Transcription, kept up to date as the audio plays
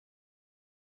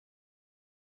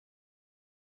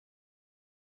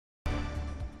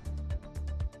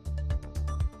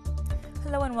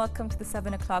Hello and welcome to the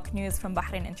 7 o'clock news from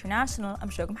Bahrain International. I'm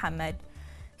Shog Mohammed.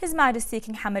 His Majesty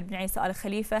King Hamad bin Isa Al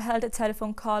Khalifa held a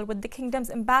telephone call with the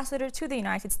kingdom's ambassador to the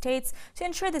United States to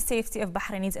ensure the safety of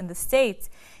Bahrainis in the state.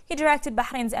 He directed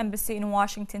Bahrain's embassy in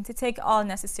Washington to take all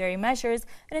necessary measures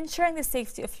in ensuring the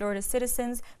safety of Florida's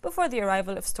citizens before the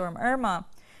arrival of Storm Irma.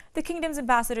 The kingdom's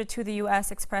ambassador to the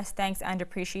U.S. expressed thanks and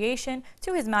appreciation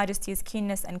to His Majesty's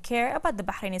keenness and care about the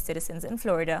Bahraini citizens in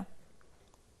Florida.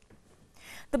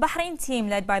 The Bahrain team,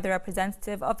 led by the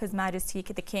representative of His Majesty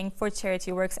the King for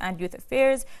Charity Works and Youth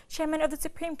Affairs, Chairman of the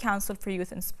Supreme Council for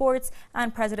Youth and Sports,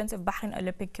 and President of Bahrain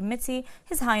Olympic Committee,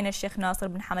 His Highness Sheikh Nasser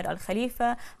bin Hamad Al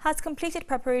Khalifa, has completed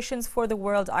preparations for the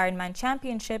World Ironman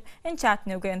Championship in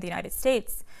Chattanooga in the United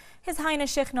States. His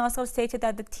Highness Sheikh Nasser stated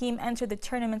that the team entered the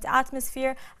tournament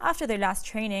atmosphere after their last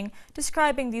training,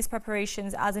 describing these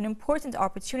preparations as an important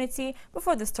opportunity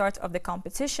before the start of the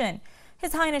competition.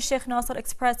 His Highness Sheikh Nasser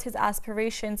expressed his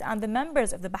aspirations and the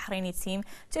members of the Bahraini team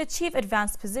to achieve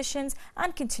advanced positions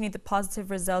and continue the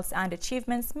positive results and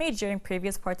achievements made during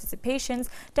previous participations,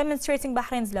 demonstrating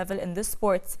Bahrain's level in this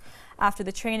sport. After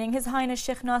the training, His Highness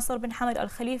Sheikh Nasser bin Hamad Al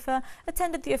Khalifa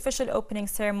attended the official opening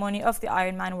ceremony of the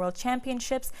Ironman World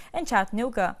Championships in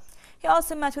Chattanooga. He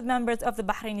also met with members of the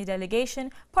Bahraini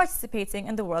delegation participating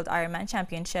in the World Ironman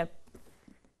Championship.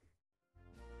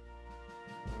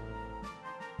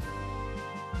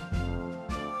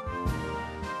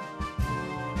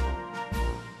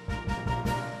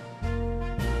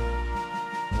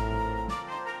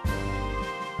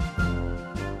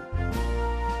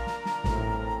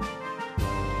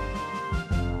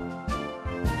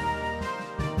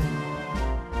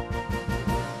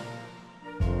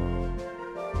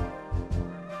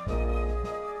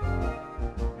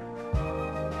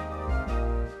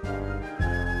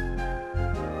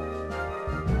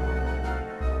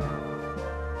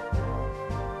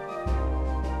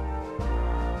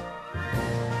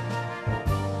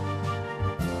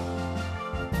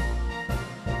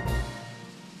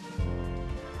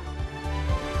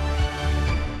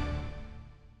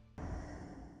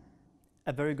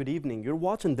 A very good evening. You're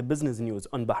watching the business news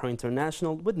on Bahrain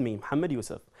International with me, Mohammed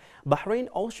Yusuf. Bahrain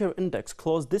All-Share Index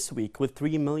closed this week with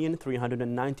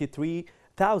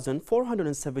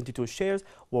 3,393,472 shares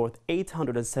worth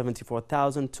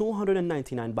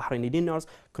 874,299 Bahraini dinars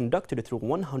conducted through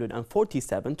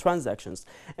 147 transactions.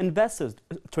 Investors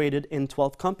traded in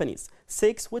 12 companies.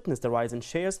 6 witnessed a rise in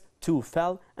shares, 2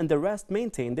 fell, and the rest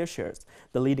maintained their shares.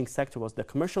 The leading sector was the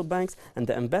commercial banks, and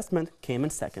the investment came in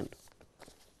second.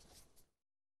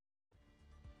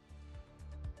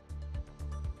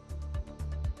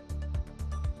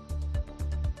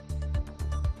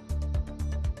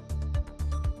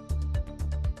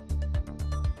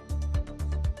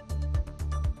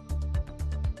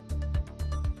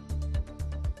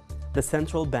 The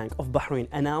Central Bank of Bahrain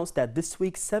announced that this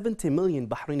week's 70 million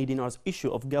Bahraini dinars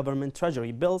issue of government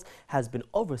treasury bills has been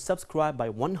oversubscribed by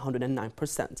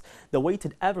 109%. The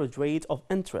weighted average rate of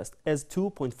interest is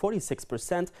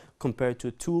 2.46% compared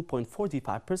to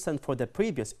 2.45% for the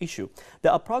previous issue.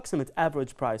 The approximate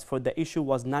average price for the issue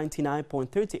was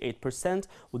 99.38%,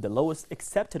 with the lowest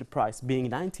accepted price being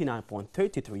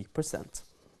 99.33%.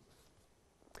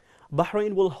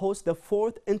 Bahrain will host the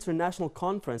 4th International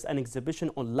Conference and Exhibition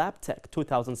on Lab Tech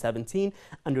 2017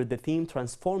 under the theme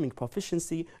Transforming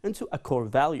Proficiency into a Core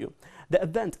Value. The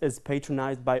event is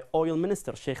patronized by Oil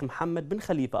Minister Sheikh Mohammed bin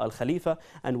Khalifa Al Khalifa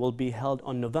and will be held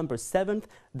on November 7th.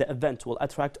 The event will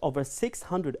attract over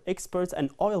 600 experts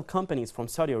and oil companies from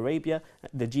Saudi Arabia,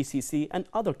 the GCC, and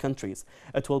other countries.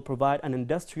 It will provide an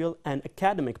industrial and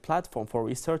academic platform for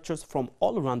researchers from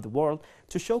all around the world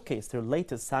to showcase their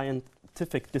latest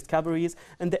scientific discoveries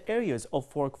in the areas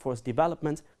of workforce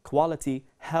development, quality,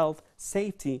 health,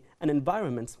 safety, and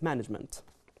environment management.